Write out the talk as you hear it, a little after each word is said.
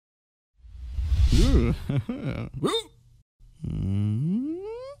Hey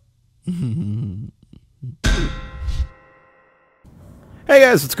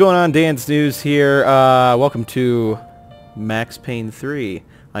guys, what's going on? Danz Newz here. Welcome to Max Payne 3.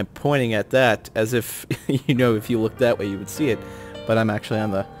 I'm pointing at that as if, you know, if you look that way you would see it, but I'm actually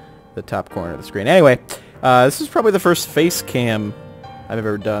on the top corner of the screen. Anyway, this is probably the first FaceCam I've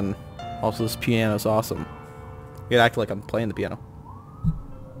ever done. Also, this piano's awesome. It act like I'm playing the piano.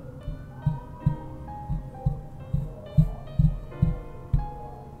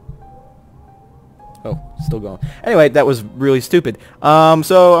 Oh, still going. Anyway, that was really stupid.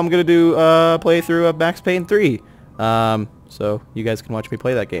 So I'm gonna do a playthrough of Max Payne 3. So you guys can watch me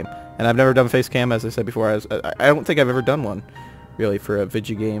play that game. And I've never done FaceCam, as I said before. I don't think I've ever done one, really, for a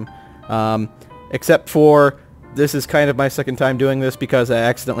video game. Except for this is kind of my second time doing this because I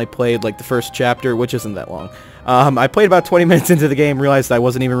accidentally played like the first chapter, which isn't that long. I played about 20 minutes into the game, realized I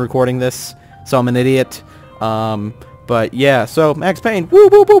wasn't even recording this, so I'm an idiot. But yeah, so Max Payne, woo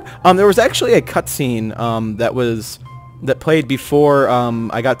woo woo. There was actually a cutscene that played before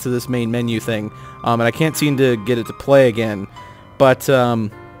I got to this main menu thing, and I can't seem to get it to play again. But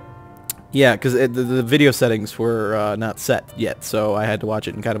yeah, because the video settings were not set yet, so I had to watch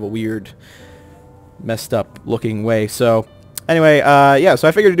it in kind of a weird, messed up looking way. So anyway, yeah, so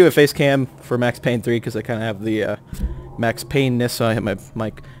I figured to do a face cam for Max Payne 3 because I kind of have the Max Payne-ness. So I have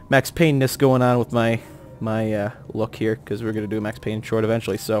my Max Payne-ness going on with my look here, because we're gonna do a Max Payne short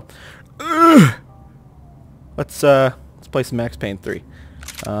eventually. So let's play some Max Payne 3.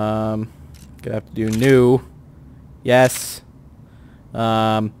 Gonna have to do new, yes.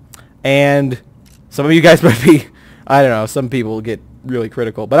 And some of you guys might be, I don't know, some people get really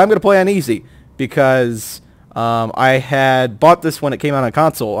critical, but I'm gonna play on easy because I had bought this when it came out on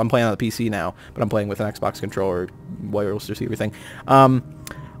console. I'm playing on the PC now, but I'm playing with an Xbox controller, wireless receiver thing.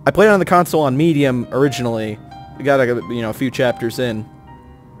 I played it on the console on medium originally. We got a few chapters in,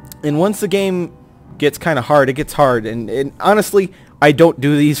 and once the game gets kind of hard, it gets hard. And honestly, I don't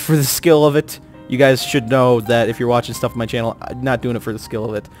do these for the skill of it. You guys should know that if you're watching stuff on my channel, I'm not doing it for the skill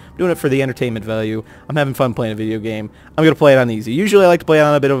of it. I'm doing it for the entertainment value. I'm having fun playing a video game. I'm gonna play it on easy. Usually, I like to play it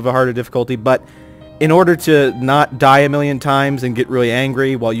on a bit of a harder difficulty, but in order to not die a million times and get really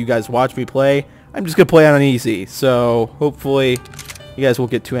angry while you guys watch me play, I'm just gonna play on easy. So hopefully you guys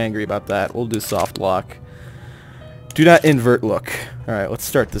won't get too angry about that. We'll do soft lock. Do not invert look. Alright, let's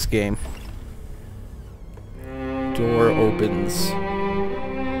start this game. Door opens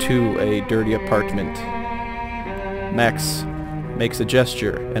to a dirty apartment. Max makes a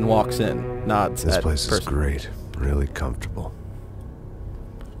gesture and walks in. Nods This at place person. is great. Really comfortable.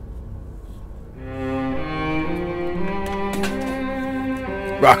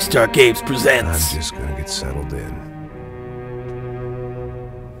 Rockstar Games presents. I'm just gonna get settled in.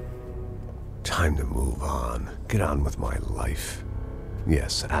 Time to move on. Get on with my life.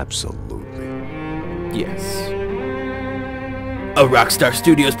 Yes, absolutely. Yes. A Rockstar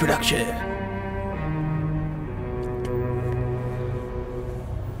Studios production.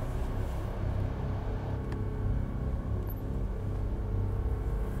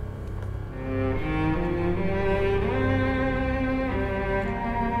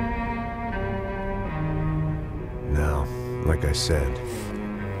 Now, like I said,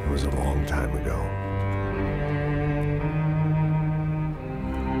 it was a long time ago.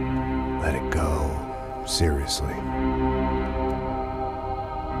 Let it go. Seriously.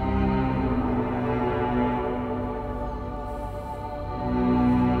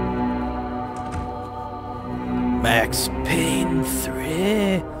 Max Payne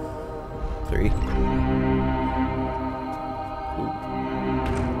 3.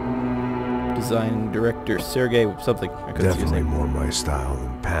 Design director Sergey something. I couldn't see his Definitely name. more my style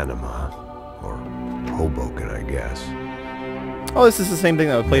than Panama. Or Hoboken, I guess. Oh, this is the same thing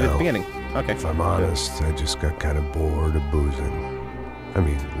that I played at the No. beginning. Okay. If I'm honest, I just got kind of bored of boozing. I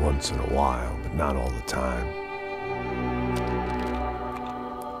mean, once in a while, but not all the time.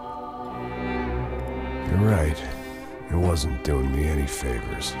 You're right. It wasn't doing me any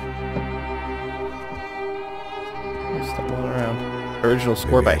favors. Stumbling around. Original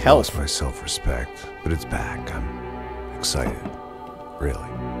score Maybe by I Health. lost my self-respect, but it's back. I'm excited. Really.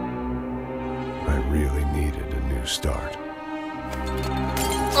 I really needed a new start.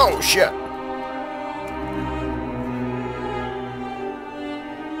 Oh shit!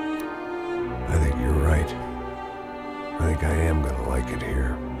 I think you're right. I think I am gonna like it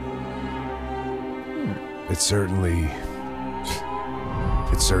here. It's certainly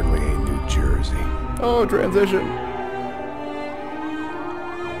ain't New Jersey. Oh, transition.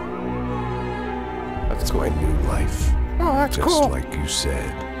 That's my new life. Oh, that's Just cool. like you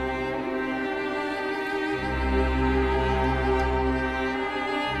said.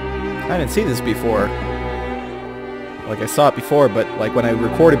 I didn't see this before. Like, I saw it before, but like when I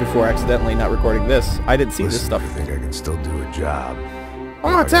recorded before, accidentally not recording this, I didn't see this stuff. I think I can still do a job.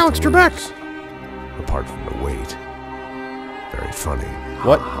 Oh, it's Alex Trebek! Apart from the weight. Very funny.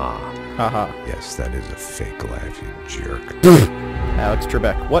 What? Ha Haha. Yes, that is a fake laugh, you jerk. Alex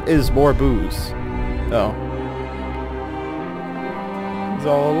Trebek. What is more booze? Oh. He's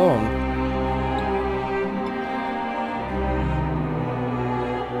all alone.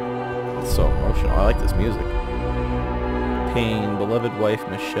 It's so emotional. I like this music. Payne, beloved wife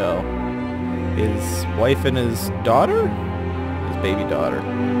Michelle. His wife and his daughter? His baby daughter.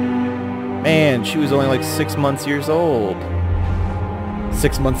 Man, she was only like 6 months years old.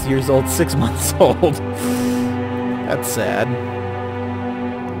 6 months years old, 6 months old. That's sad.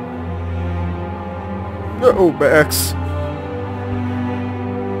 Oh, Max.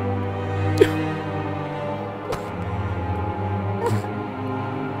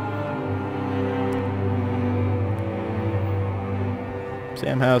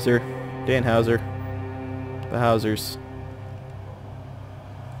 Sam Hauser, Dan Hauser, the Hausers.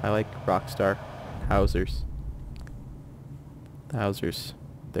 I like Rockstar. Hausers. The Hausers,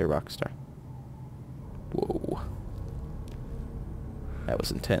 they're Rockstar. Whoa. That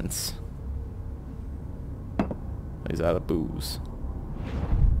was intense. He's out of booze.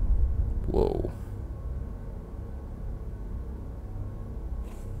 Whoa.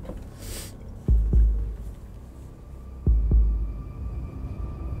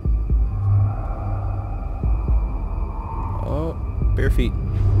 Oh, bare feet.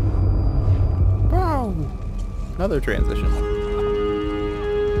 Wow. Another transition.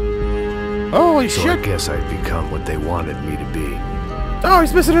 Holy So shit! I guess I'd become what they wanted me to be. Oh,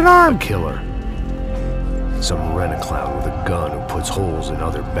 he's missing an arm! A killer. Some rent-a-clown with a gun who puts holes in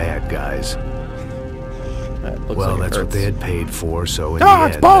other bad guys. Well, that's what they had paid for, so in the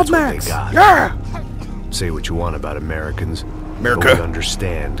it's end, Bald that's Max! what they got. Yeah! Say what you want about Americans, America. but we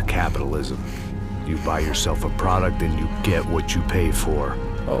understand capitalism. You buy yourself a product and you get what you pay for.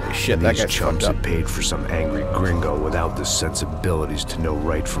 Holy shit, And that these guy's chumps fucked had up. paid for some angry gringo without the sensibilities to know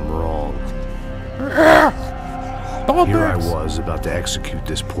right from wrong. Bald Here I Max! was, about to execute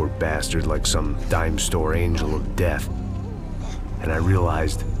this poor bastard like some dime store angel of death. And I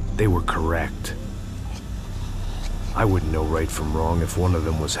realized they were correct. I wouldn't know right from wrong if one of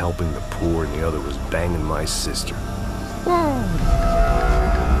them was helping the poor and the other was banging my sister.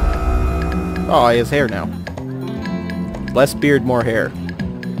 Oh, he has hair now. Less beard, more hair.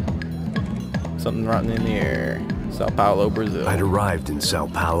 Something rotten in the air. Sao Paulo, Brazil. I'd arrived in Sao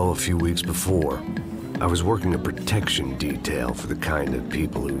Paulo a few weeks before. I was working a protection detail for the kind of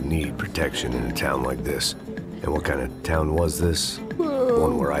people who need protection in a town like this. And what kind of town was this?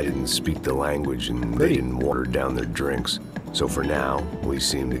 One where I didn't speak the language and they didn't water down their drinks. So for now, we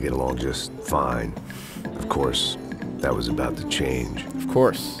seemed to get along just fine. Of course, that was about to change. Of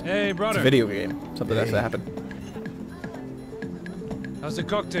course. Hey, brother. It's a video game. Something has to happen. How's the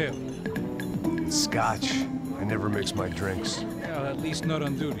cocktail? Scotch. I never mix my drinks. Well, at least not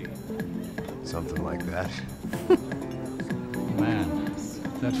on duty. Something like that. Man,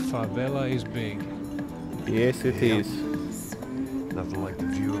 that favela is big. Yes, it is. Nothing like the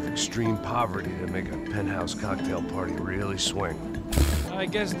view of extreme poverty to make a penthouse cocktail party really swing. I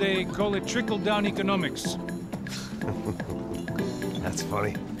guess they call it trickle-down economics. That's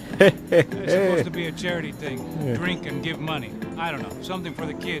funny. It's supposed to be a charity thing. Drink and give money. I don't know, something for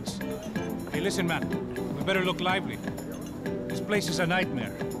the kids. Hey, listen, man. We better look lively. This place is a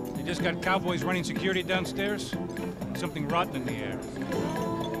nightmare. They just got cowboys running security downstairs. Something rotten in the air.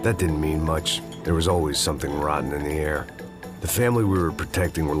 That didn't mean much. There was always something rotten in the air. The family we were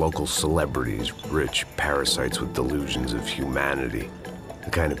protecting were local celebrities, rich parasites with delusions of humanity. The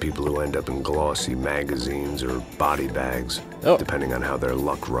kind of people who end up in glossy magazines or body bags, depending on how their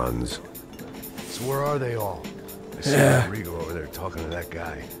luck runs. So where are they all? I see Rodrigo over there talking to that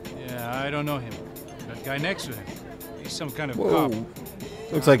guy. Yeah, I don't know him. That guy next to him. He's some kind of Whoa.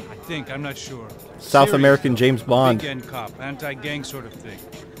 cop. Looks like I think, I'm not sure. South Serious, American though. James Bond. Big-end cop, anti-gang sort of thing.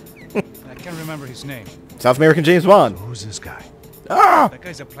 I can't remember his name. South American James Bond. Who's this guy? Ah! That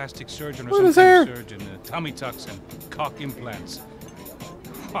guy's a plastic surgeon or Look at his some kind hair. of surgeon. Tummy tucks and cock implants.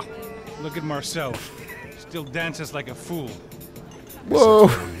 Ha, look at Marcel. Still dances like a fool. Whoa.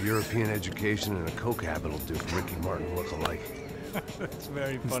 European education and a coke habit will do Ricky Martin look alike. That's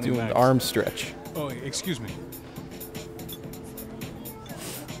very He's funny, doing Max. an arm stretch. Oh, excuse me.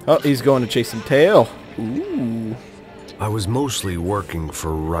 Oh, he's going to chase some tail. Ooh. I was mostly working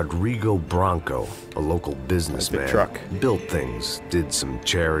for Rodrigo Branco, a local businessman. truck. Built things, did some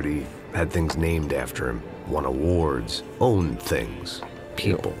charity, had things named after him, won awards, owned things,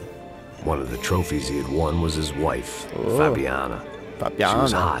 people. One of the trophies he had won was his wife, Fabiana. She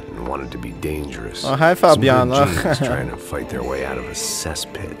was hot and wanted to be dangerous. Oh, hi, Fabiana. Some good genes trying to fight their way out of a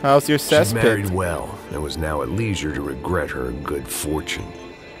cesspit. How's your cesspit? She married well and was now at leisure to regret her good fortune.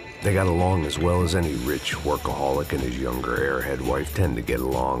 They got along as well as any rich workaholic and his younger airhead wife tend to get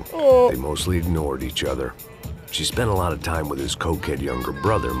along. They mostly ignored each other. She spent a lot of time with his cokehead younger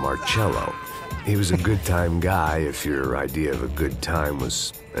brother, Marcello. He was a good-time guy if your idea of a good time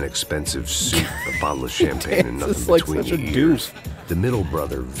was an expensive suit, a bottle of champagne, and nothing between the ears. The middle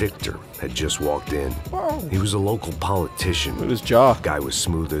brother, Victor, had just walked in. He was a local politician. With his jaw. The guy was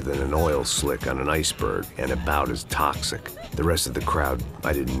smoother than an oil slick on an iceberg and about as toxic. The rest of the crowd,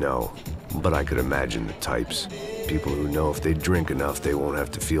 I didn't know, but I could imagine the types. People who know if they drink enough, they won't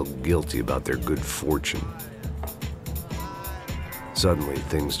have to feel guilty about their good fortune. Suddenly,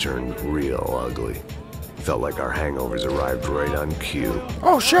 things turned real ugly. Felt like our hangovers arrived right on cue.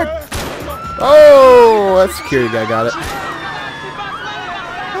 Oh, shit! Oh, that security guy got it.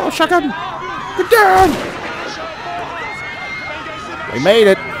 Oh, shotgun! Get down! We made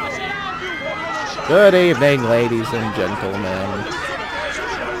it! Good evening, ladies and gentlemen.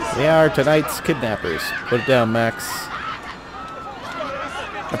 We are tonight's kidnappers. Put it down, Max.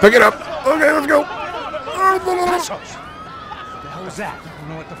 Now pick it up! Okay, let's go! What was that? I don't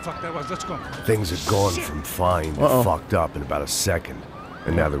know what the fuck that was. Let's go. Things had gone from fine to fucked up in about a second.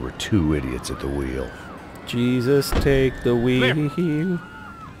 And now there were two idiots at the wheel. Jesus, take the wheel.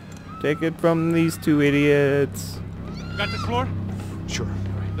 Take it from these two idiots. Got the floor? Sure.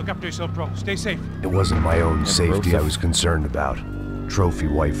 Look after yourself, bro. Stay safe. It wasn't my own safety I was concerned about. Trophy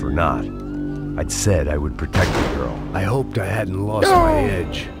wife or not. I'd said I would protect the girl. I hoped I hadn't lost my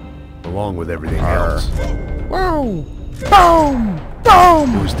edge. Along with everything else. Wow! Boom!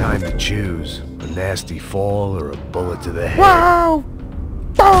 Boom! It was time to choose. A nasty fall or a bullet to the head. Wow!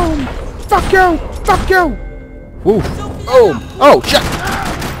 Boom! Fuck you! Fuck you! Woo! Boom! Oh, shit!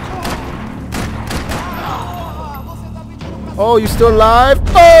 Oh, you still alive?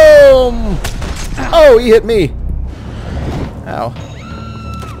 Boom! Oh, he hit me. Ow.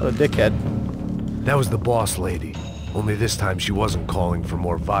 What a dickhead. That was the boss lady. Only this time she wasn't calling for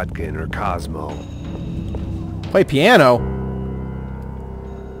more vodka in her Cosmo. Play piano?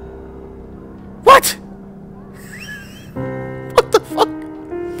 What? What the fuck?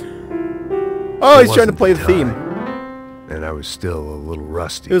 Oh, he's trying to play the theme. And I was still a little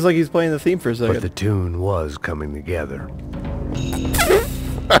rusty. It was like he's playing the theme for a second. But the tune was coming together.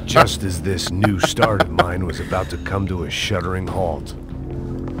 Just as this new start of mine was about to come to a shuddering halt.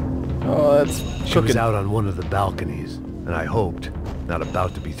 Oh, that's She was out on one of the balconies, and I hoped, not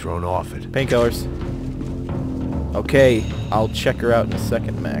about to be thrown off it. Painkillers. Okay, I'll check her out in a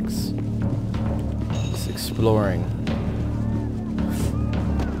second, Max. Just exploring.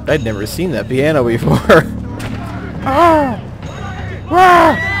 I'd never seen that piano before. Ah!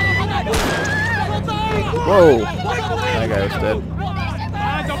 Ah! Whoa! That guy's dead.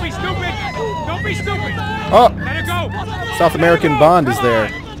 Don't be stupid! Don't be stupid! Oh! Let it go! South American Bond is there.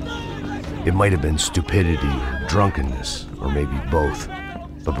 It might have been stupidity, drunkenness, or maybe both.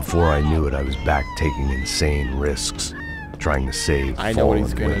 But before I knew it, I was back taking insane risks, trying to save I know what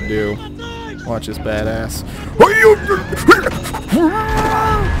he's fallen gonna women. do. Watch this badass.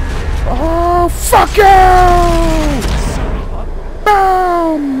 Oh, fuck you!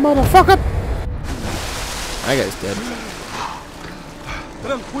 Boom, motherfucker! That guy's dead.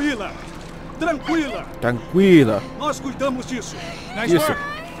 Tranquila! Tranquila! Tranquila. Nós cuidamos disso. Nice Yes, work. sir.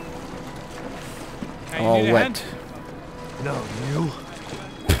 Hey, you All need a wet. hand? No, you?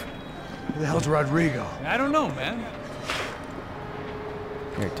 Who the hell's Rodrigo? I don't know, man.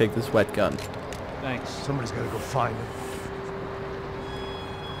 Here, take this wet gun. Thanks. Somebody's gotta go find him.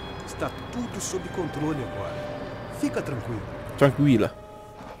 Está tudo sob controle agora. Fica tranquilo. Tranquila.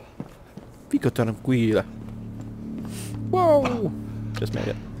 Fica tranquila. Whoa! Just made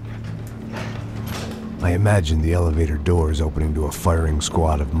it. I imagined the elevator doors opening to a firing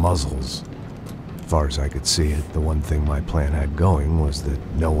squad of muzzles. As far as I could see it, the one thing my plan had going was that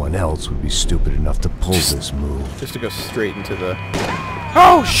no one else would be stupid enough to pull this move. Just to go straight into the...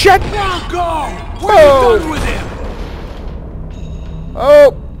 Oh, shit! Go! Whoa! We're done with him!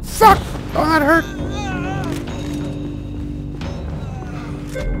 Oh, fuck! Oh, that hurt!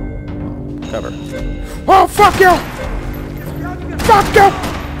 Cover. Oh, fuck you! Fuck you!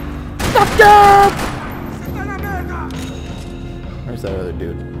 Fuck you! Where's that other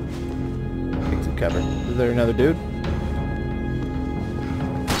dude? Take some cover. Is there another dude?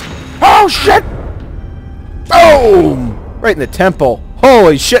 Oh, shit! Boom! Right in the temple.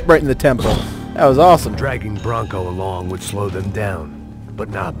 Holy shit, right in the temple. That was awesome. Dragging Bronco along would slow them down, but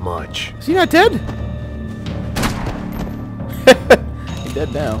not much. Is he not dead? He's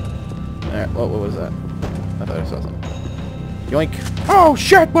dead now. Alright, what was that? I thought I saw something. Yoink. Oh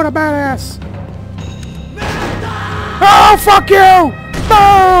shit, what a badass! Oh, fuck you!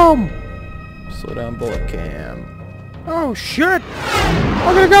 Boom! Slow down bullet cam. Oh shit!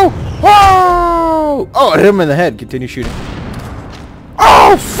 I'm gonna go! Whoa! Oh, I hit him in the head. Continue shooting.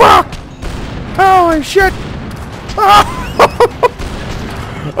 Oh fuck! Holy shit! Oh.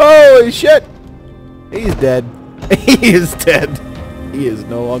 Holy shit! He's dead. He is dead. He is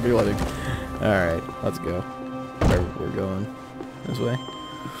no longer living. Alright, let's go. Where we're going. This way.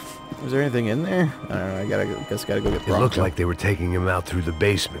 Was there anything in there? I don't know, I guess gotta go get Bronco. It looked like they were taking him out through the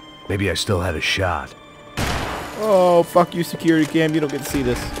basement. Maybe I still had a shot. Oh, fuck you, security cam. You don't get to see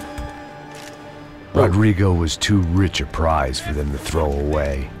this. Rodrigo was too rich a prize for them to throw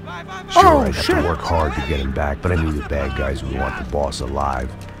away. Sure, I'd have to work hard to get him back, but I knew the bad guys would want the boss alive.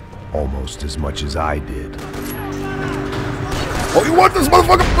 Almost as much as I did. Oh, you want this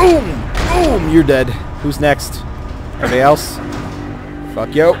motherfucker? Boom! Boom! You're dead. Who's next? Anybody else?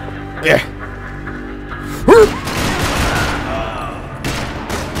 Fuck you. Yeah.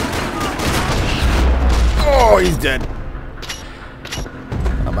 Oh, he's dead.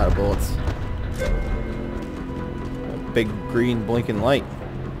 I'm out of bullets. A big green blinking light.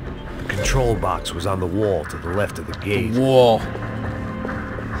 The control box was on the wall to the left of the gate. Whoa.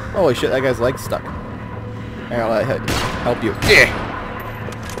 Holy shit, that guy's leg's stuck. Here, I'll help you. Yeah.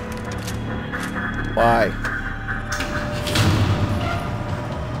 Why?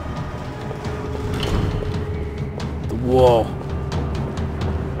 Whoa.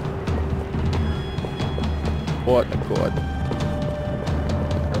 What a god.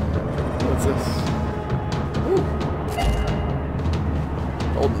 What's this? Ooh.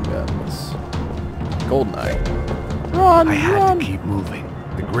 Golden guns. Golden eye. Run, I had run. to keep moving.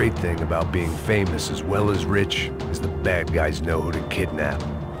 The great thing about being famous as well as rich is the bad guys know who to kidnap.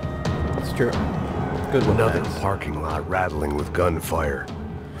 It's true. Good one. Another parking lot rattling with gunfire.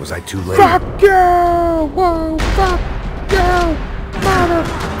 Was I too late? Fuck you! Whoa, fuck you! Mother!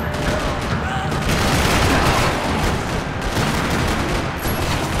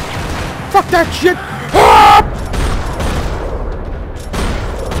 Fuck that shit! Ah!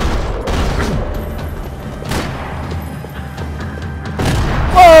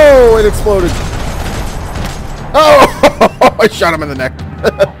 Oh, it exploded. Oh, I shot him in the neck.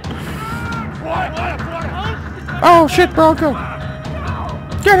 Oh shit, Bronco.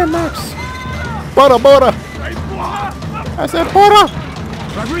 Get him, Max. Bora, bora. I said bora.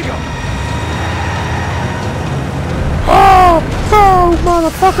 Rodrigo. Oh, oh,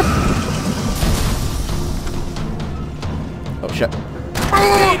 motherfucker. Oh shit.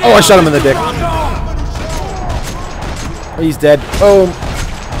 Oh, I shot him in the dick. He's dead. Oh.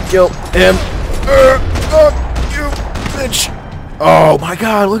 Kill him. Oh, you bitch. Oh my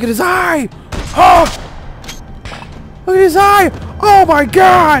god, look at his eye. Oh. Look at his eye. Oh my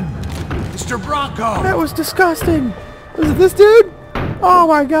god. Mr. Bronco! That was disgusting. Was it this dude? Oh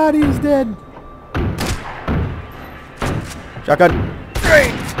my god, he's dead. Shotgun.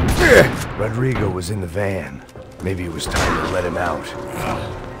 Rodrigo was in the van. Maybe it was time to let him out.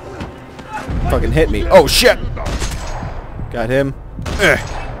 Fucking hit me. Oh shit. Got him.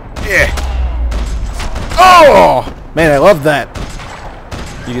 Oh! Man, I love that.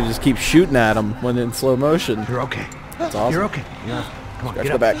 You can just keep shooting at him when in slow motion. You're okay. That's awesome. You're okay. Yeah. Come on, Scratch get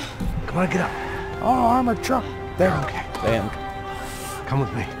the up. back. Come on, get up. Oh, armored truck. There. Okay. Damn. Come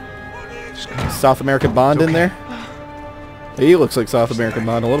with me. Just come. South American Bond in there. He looks like South American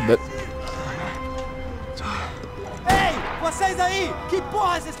Bond a little bit. Ei, vocês aí! Que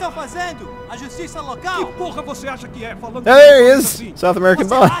porra vocês estão fazendo? A justiça local? Que porra você acha que é falando? There he is. South American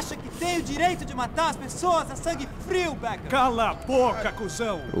Você Bond. acha que tem o direito de matar as pessoas a sangue frio, Becker? Cala a boca,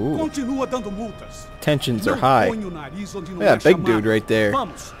 cuzão. Ooh. Continua dando multas. Tensions are Não high. põe o nariz onde não Yeah, é big chamado. dude right there.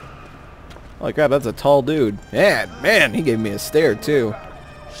 Vamos. Holy crap, that's a tall dude. Yeah, man, he gave me a stare too.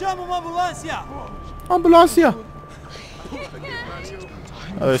 Chama uma ambulância! Ambulancia.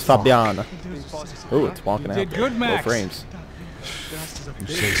 Oh, there's Fabiana. Oh, it's walking out. did good, Low Max. frames. You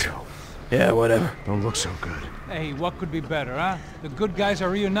say so. Yeah, whatever. Don't look so good. Hey, what could be better, huh? The good guys are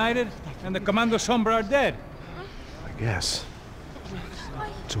reunited, and the Commando Sombra are dead. I guess.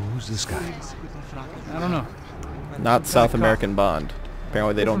 So who's this guy? I don't know. Not South American Bond.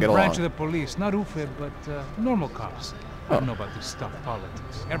 Apparently they don't get Branch of along. the police, not UFE, but normal cops. I don't know about this stuff,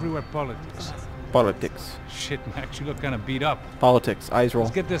 politics. Everywhere politics. Politics. Shit, Max, you look kind of beat up. Politics. Eyes roll.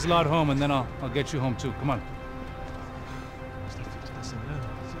 Let's get this lot home, and then I'll get you home too. Come on.